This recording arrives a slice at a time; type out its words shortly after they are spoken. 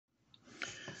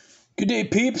Good day,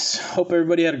 peeps. Hope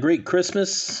everybody had a great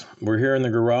Christmas. We're here in the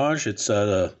garage. It's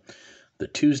the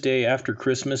Tuesday after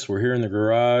Christmas. We're here in the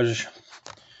garage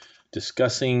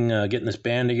discussing getting this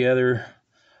band together.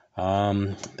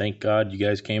 Thank God you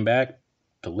guys came back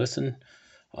to listen.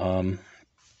 We'll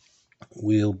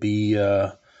be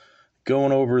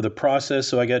going over the process.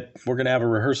 So we're gonna have a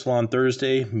rehearsal on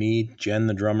Thursday. Me, Jen,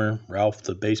 the drummer, Ralph,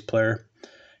 the bass player,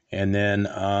 and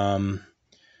then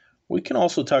we can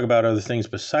also talk about other things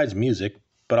besides music,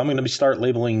 but I'm going to start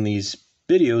labeling these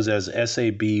videos as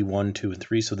SAB 1, 2, and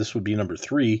 3. So this would be number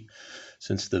 3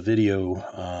 since the video,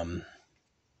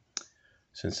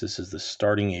 since this is the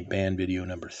starting a band video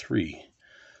number 3.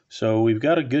 So we've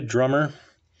got a good drummer,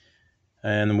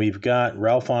 and we've got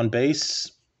Ralph on bass,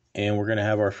 and we're going to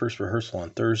have our first rehearsal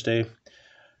on Thursday.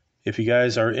 If you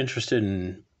guys are interested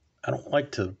in, I don't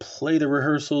like to play the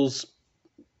rehearsals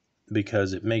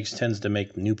because it tends to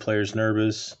make new players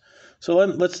nervous. So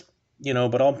let's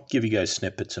but I'll give you guys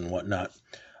snippets and whatnot.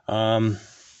 And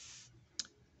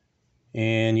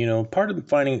part of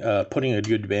putting a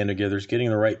good band together is getting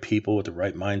the right people with the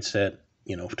right mindset,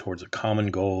 towards a common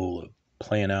goal of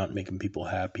playing out and making people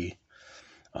happy.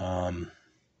 So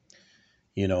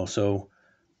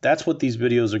that's what these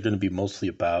videos are going to be mostly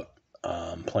about,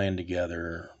 playing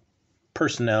together,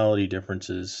 personality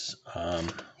differences.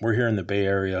 We're here in the Bay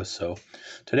Area, so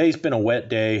today's been a wet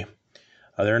day.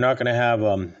 They're not going to have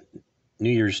New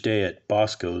Year's Day at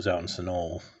Bosco's out in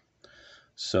Sonoma,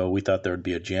 so we thought there would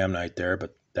be a jam night there,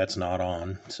 but that's not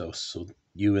on. So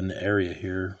you in the area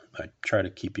here, I try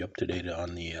to keep you up to date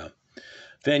on the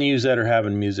venues that are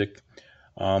having music.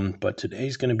 But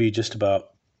today's going to be just about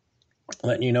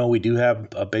letting you know we do have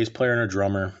a bass player and a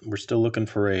drummer. We're still looking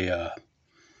for a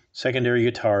secondary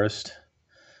guitarist.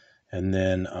 And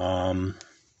then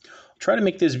try to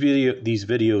make these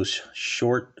videos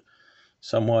short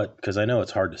somewhat, because I know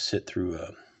it's hard to sit through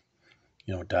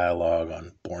dialogue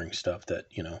on boring stuff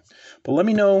But let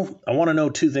me know. I want to know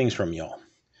 2 things from y'all.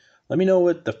 Let me know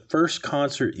what the first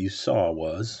concert you saw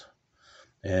was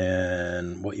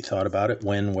and what you thought about it,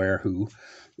 when, where, who.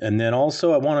 And then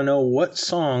also I want to know what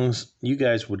songs you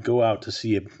guys would go out to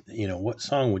see. What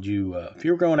song would you, if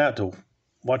you were going out to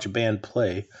watch a band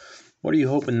play, what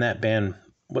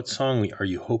song are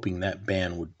you hoping that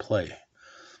band would play?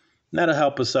 And that'll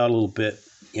help us out a little bit,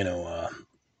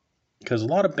 because a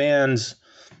lot of bands,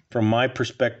 from my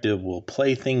perspective, will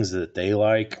play things that they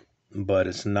like, but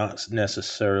it's not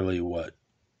necessarily what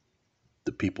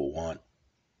the people want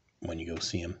when you go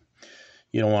see them.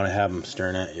 You don't want to have them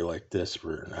staring at you like this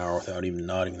for an hour without even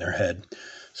nodding their head.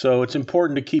 So it's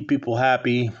important to keep people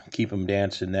happy, keep them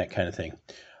dancing, that kind of thing.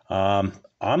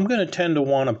 I'm going to tend to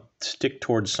want to stick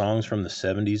towards songs from the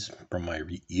 70s, from my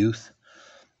youth.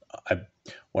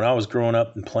 When I was growing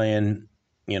up and playing,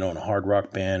 in a hard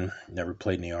rock band, never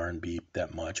played any R&B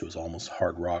that much. It was almost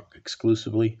hard rock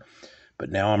exclusively.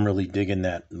 But now I'm really digging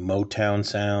that Motown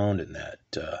sound and that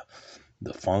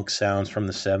the funk sounds from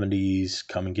the 70s.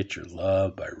 Come and Get Your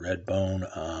Love by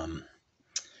Redbone.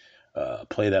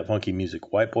 Play that funky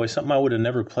music. White Boy, something I would have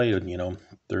never played,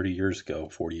 30 years ago,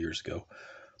 40 years ago.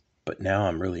 But now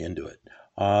I'm really into it.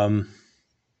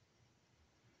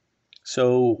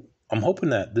 So I'm hoping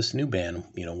that this new band,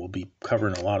 will be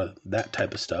covering a lot of that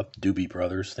type of stuff, Doobie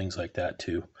Brothers, things like that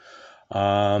too.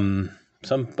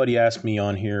 Somebody asked me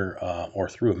on here or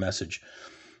through a message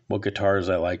what guitars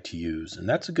I like to use, and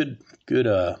that's a good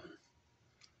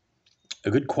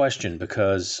question,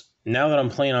 because now that I'm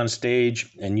playing on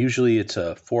stage, and usually it's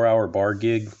a 4-hour bar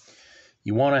gig,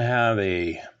 you want to have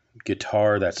a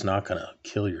guitar that's not going to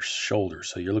kill your shoulder.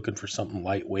 So you're looking for something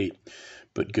lightweight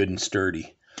but good and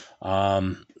sturdy.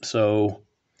 So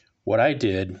what I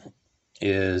did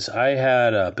is I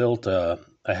had bought a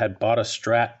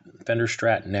Fender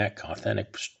Strat neck,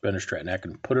 authentic Fender Strat neck,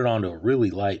 and put it onto a really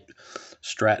light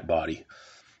Strat body.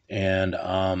 And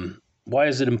why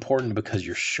is it important? Because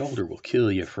your shoulder will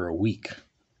kill you for a week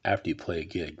after you play a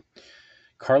gig.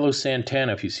 Carlos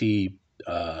Santana, if you see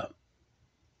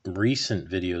recent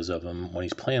videos of him, when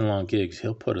he's playing long gigs,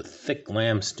 he'll put a thick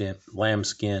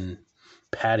lambskin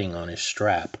padding on his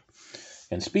strap.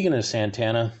 And speaking of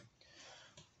Santana,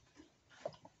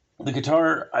 the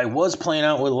guitar I was playing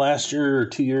out with last year or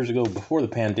 2 years ago before the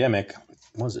pandemic,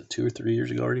 was it 2 or 3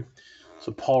 years ago already?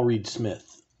 So Paul Reed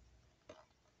Smith.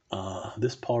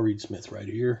 This Paul Reed Smith right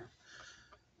here.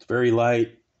 It's very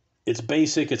light. It's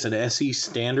basic. It's an SE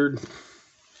standard.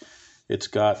 It's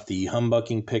got the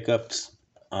humbucking pickups.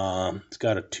 It's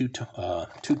got a two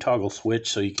toggle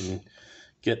switch, so you can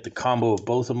get the combo of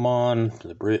both of them on,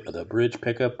 the bridge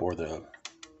pickup or the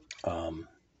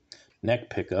neck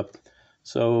pickup.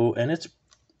 So, and it's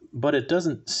but it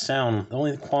doesn't sound, the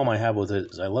only qualm I have with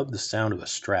it is I love the sound of a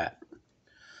Strat.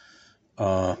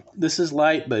 This is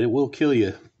light, but it will kill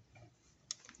you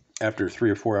after a 3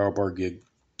 or 4 hour bar gig.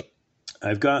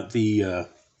 I've got the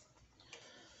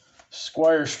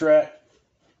Squire Strat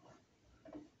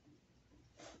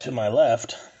to my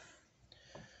left,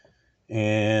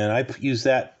 and I use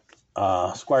that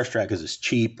Squire Strat because it's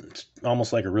cheap. It's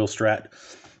almost like a real Strat,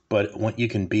 but when you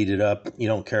can beat it up, you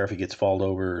don't care if it gets falled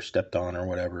over or stepped on or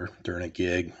whatever during a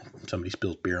gig. Somebody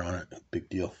spills beer on it, big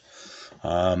deal.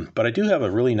 But I do have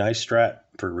a really nice Strat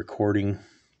for recording.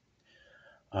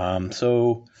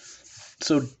 So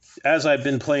as I've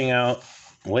been playing out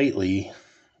lately,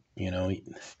 you know,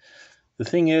 the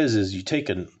thing is you take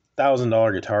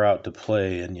 $1,000 guitar out to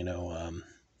play, and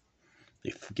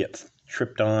they get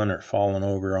tripped on or fallen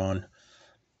over on.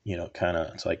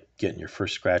 It's like getting your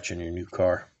first scratch in your new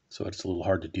car, so it's a little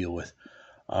hard to deal with.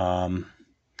 But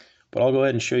I'll go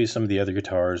ahead and show you some of the other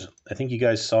guitars. I think you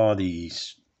guys saw the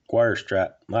Squire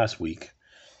Strat last week.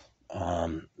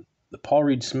 The Paul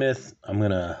Reed Smith, I'm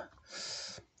going to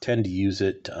tend to use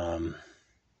it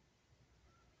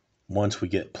once we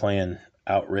get playing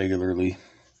out regularly.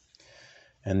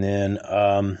 And then,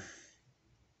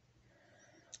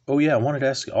 oh yeah, I wanted to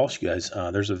ask all you guys,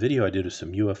 there's a video I did of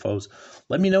some UFOs.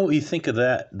 Let me know what you think of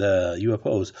that, the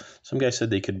UFOs. Some guy said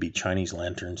they could be Chinese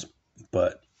lanterns,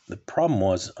 but the problem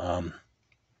was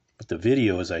with the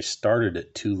video is I started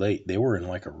it too late. They were in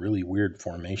like a really weird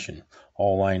formation,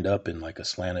 all lined up in like a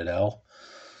slanted L.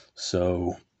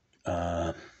 So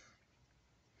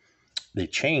they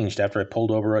changed after I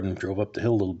pulled over and drove up the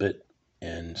hill a little bit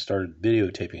and started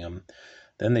videotaping them.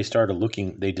 Then they started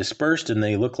looking, they dispersed and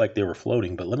they looked like they were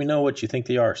floating. But let me know what you think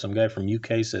they are. Some guy from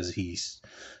UK says he's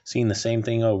seen the same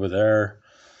thing over there.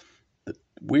 The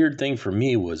weird thing for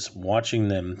me was watching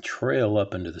them trail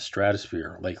up into the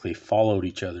stratosphere, like they followed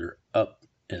each other up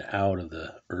and out of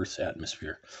the Earth's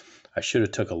atmosphere. I should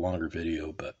have took a longer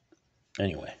video, but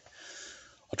anyway.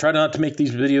 I'll try not to make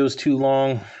these videos too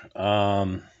long.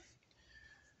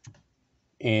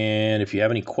 And if you have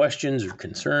any questions or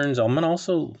concerns, I'm going to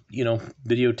also,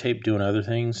 videotape doing other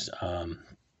things. I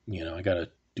got to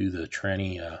do the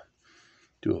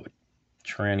do a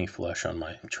tranny flush on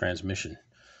my transmission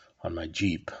on my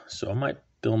Jeep. So I might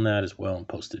film that as well and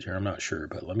post it here. I'm not sure,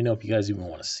 but let me know if you guys even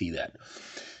want to see that.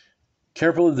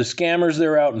 Careful of the scammers.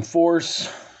 They're out in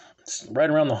force. It's right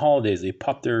around the holidays, they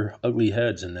pop their ugly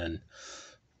heads, and then,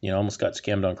 almost got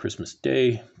scammed on Christmas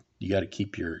Day. You got to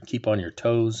keep on your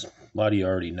toes. A lot of you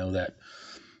already know that.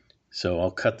 So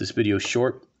I'll cut this video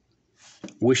short.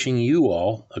 Wishing you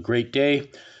all a great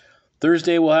day.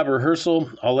 Thursday we'll have a rehearsal.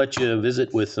 I'll let you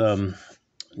visit with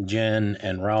Jen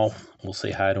and Ralph. We'll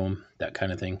say hi to them, that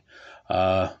kind of thing.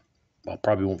 I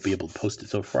probably won't be able to post it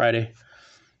till Friday.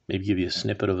 Maybe give you a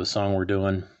snippet of a song we're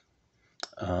doing.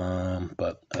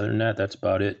 But other than that, that's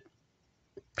about it.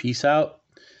 Peace out.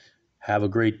 Have a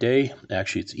great day.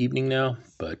 Actually, it's evening now,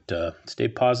 but stay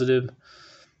positive.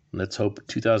 Let's hope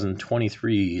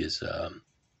 2023 is a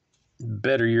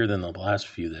better year than the last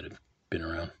few that have been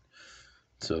around.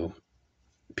 So,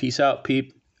 peace out,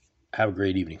 peep. Have a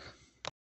great evening.